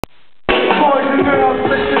boys and girls,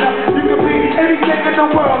 listen up. You can be anything in the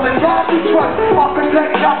world as long as you trust.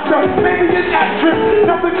 Architect, doctor, maybe an actress.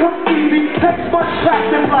 Nothing comes easy, takes much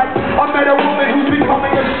practice. Like I met a woman who's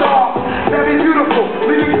becoming a star. Very beautiful,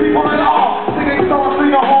 leaving people in awe. Singing songs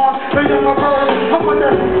through the horn, the younger bird. I'm with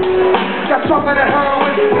her. Got stronger than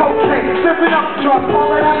heroin, cocaine, sipping up drugs.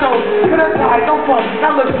 All that I know, could have died, no fun.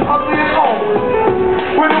 Now look ugly and old.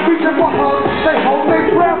 When I'm reaching for hugs, they hold their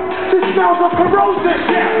breath. This smells of corrosion.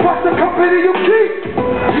 Yeah, what's the company you keep?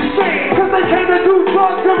 You see, cause they came to do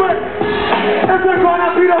drugs to it. If they're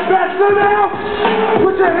gonna be the best of them,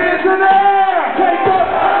 put your hands in the air. Take up,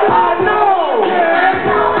 I know.